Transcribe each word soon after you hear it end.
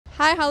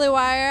Hi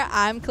Hollywire,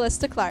 I'm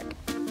Callista Clark.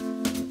 Hey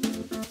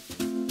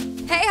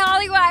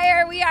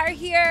Hollywire, we are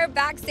here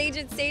backstage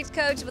at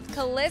Stagecoach with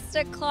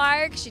Callista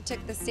Clark. She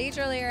took the stage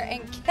earlier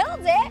and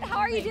killed it. How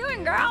are you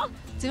doing, girl?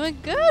 Doing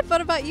good.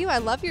 What about you? I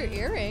love your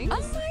earrings.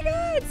 Oh my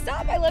God,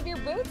 stop. I love your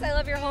boots. I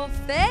love your whole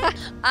fit.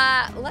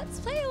 Let's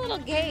play a little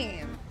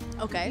game.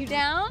 Okay. You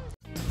down?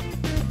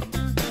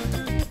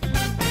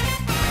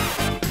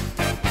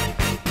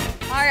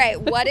 All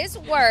right, what is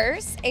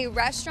worse, a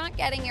restaurant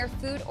getting your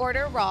food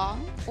order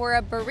wrong or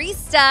a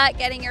barista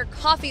getting your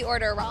coffee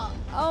order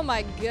wrong? Oh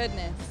my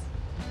goodness.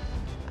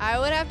 I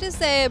would have to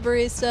say a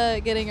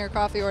barista getting your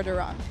coffee order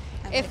wrong.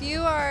 If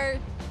you are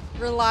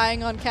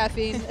relying on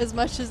caffeine as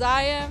much as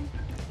I am,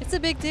 it's a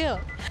big deal.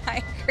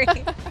 I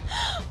agree.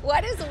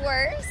 What is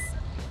worse,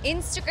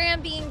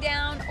 Instagram being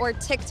down or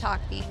TikTok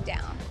being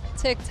down?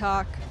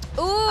 TikTok.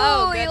 Ooh,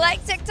 Oh, you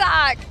like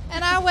TikTok.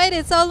 And I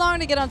waited so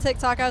long to get on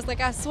TikTok. I was like,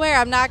 I swear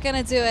I'm not going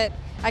to do it.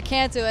 I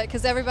can't do it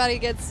because everybody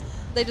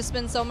they just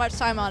spend so much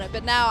time on it.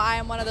 But now I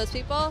am one of those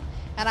people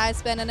and I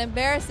spend an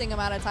embarrassing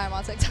amount of time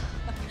on TikTok.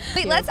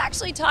 Wait, let's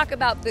actually talk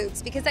about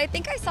boots because I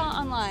think I saw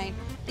online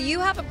that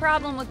you have a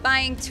problem with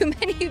buying too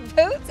many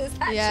boots. Is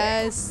that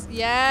Yes, true?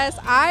 yes.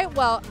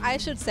 I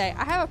should say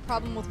I have a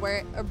problem with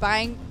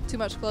buying too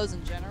much clothes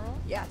in general.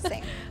 Yeah,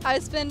 same. I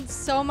spend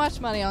so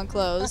much money on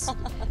clothes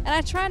and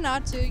I try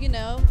not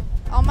to,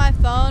 on my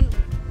phone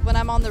when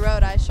I'm on the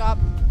road. I shop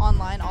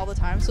online all the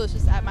time, so it's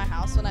just at my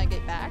house when I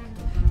get back.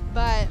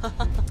 But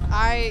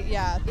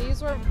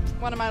these were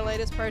one of my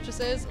latest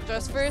purchases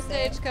just for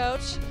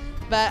Stagecoach.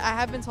 But I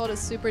have been told it's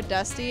super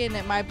dusty and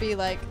it might be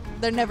like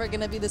they're never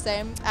gonna be the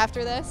same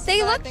after this.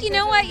 They But look, you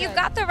know what? You've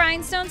got the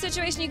rhinestone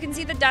situation. You can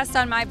see the dust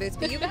on my boots,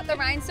 but you got the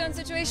rhinestone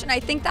situation. I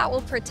think that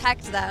will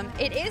protect them.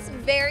 It is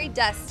very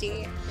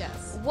dusty.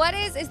 Yes.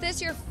 Is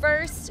this your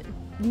first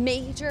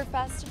major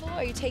festival?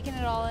 Are you taking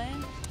it all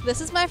in?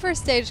 This is my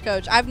first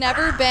Stagecoach. I've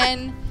never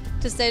been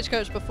to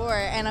Stagecoach before,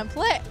 and I'm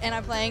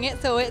playing it,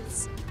 so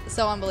it's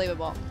so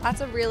unbelievable.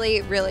 That's a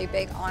really, really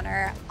big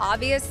honor.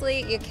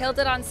 Obviously, you killed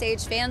it on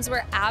stage. Fans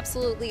were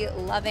absolutely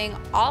loving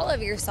all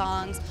of your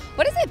songs.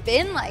 What has it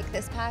been like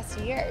this past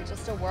year?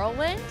 Just a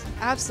whirlwind?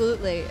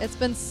 Absolutely. It's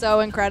been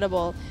so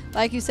incredible.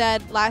 Like you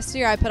said, last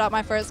year I put out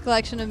my first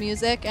collection of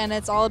music, and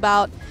it's all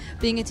about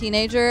being a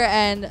teenager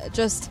and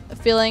just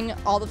feeling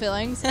all the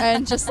feelings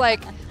and just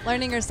like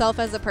learning yourself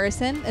as a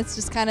person. It's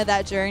just kind of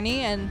that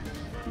journey. And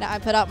now I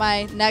put out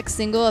my next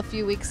single a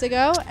few weeks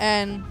ago,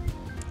 and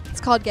it's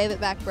called Gave It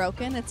Back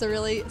Broken. It's a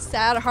really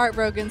sad,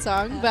 heartbroken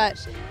song,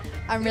 but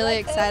I'm really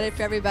excited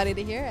for everybody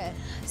to hear it.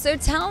 So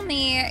tell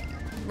me,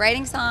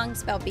 writing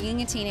songs about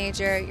being a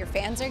teenager, your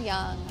fans are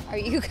young. Are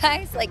you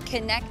guys like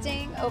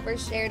connecting over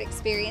shared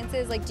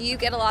experiences? Like, do you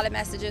get a lot of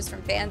messages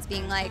from fans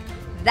being like,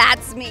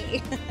 that's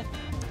me?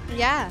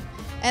 Yeah.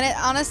 And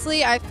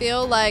honestly, I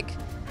feel like,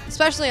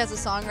 especially as a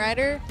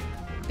songwriter,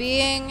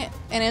 being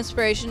an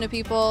inspiration to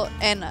people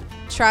and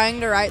trying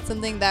to write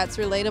something that's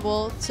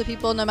relatable to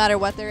people no matter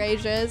what their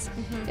age is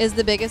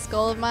the biggest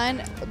goal of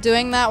mine.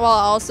 Doing that while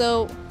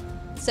also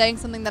saying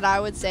something that I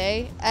would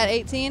say at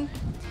 18.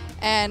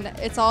 And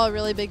it's all a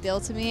really big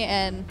deal to me,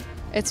 and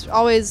it's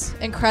always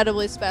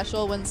incredibly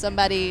special when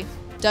somebody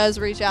does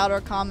reach out or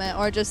comment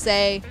or just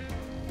say,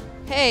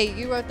 hey,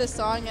 you wrote this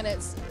song and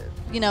it's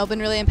been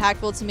really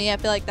impactful to me. I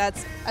feel like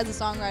that's, as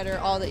a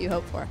songwriter, all that you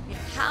hope for.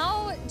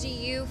 How do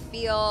you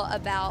feel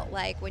about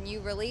like when you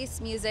release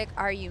music?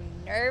 Are you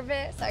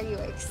nervous? Are you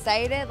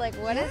excited? Like,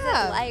 what is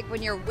it like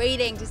when you're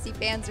waiting to see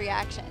fans'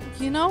 reactions?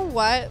 You know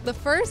what? The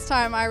first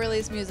time I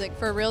released music,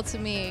 for real to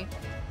me,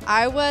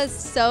 I was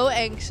so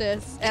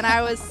anxious and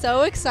I was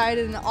so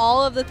excited and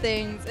all of the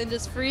things and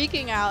just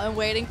freaking out and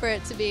waiting for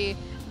it to be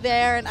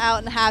there and out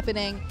and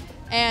happening.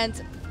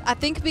 And I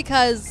think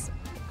because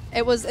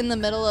it was in the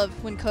middle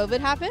of when COVID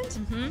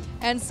happened.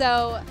 And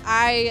so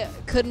I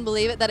couldn't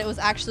believe it that it was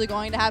actually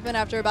going to happen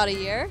after about a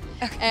year.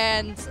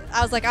 And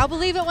I was like, I'll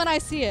believe it when I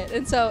see it.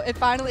 And so it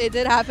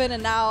did happen,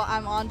 and now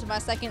I'm on to my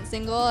second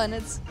single, and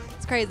it's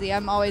crazy.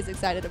 I'm always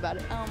excited about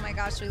it. Oh my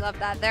gosh, we love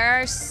that. There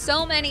are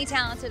so many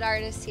talented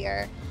artists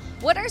here.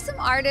 What are some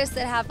artists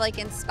that have like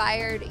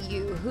inspired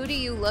you? Who do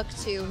you look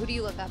to? Who do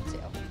you look up to?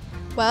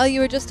 Well,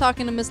 you were just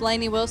talking to Miss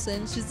Lainey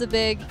Wilson. She's a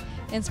big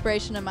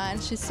inspiration of mine.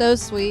 She's so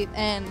sweet,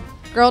 and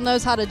girl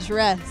knows how to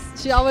dress.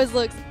 She always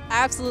looks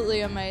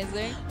absolutely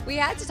amazing. We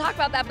had to talk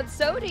about that, but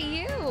so do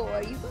you.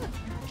 You look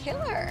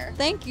killer.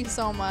 Thank you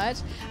so much.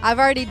 I've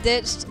already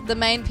ditched the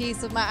main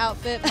piece of my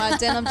outfit, my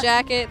denim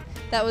jacket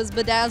that was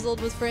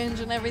bedazzled with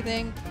fringe and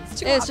everything.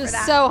 It's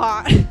just so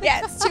hot.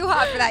 Yeah, it's too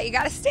hot for that. You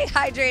got to stay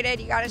hydrated.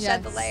 You got to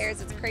shed the layers.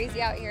 It's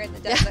crazy out here in the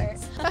desert.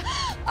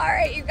 All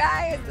right, you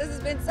guys, this has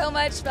been so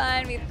much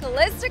fun. We have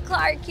Callista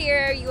Clark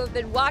here. You have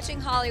been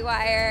watching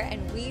Hollywire,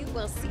 and we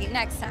will see you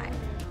next time.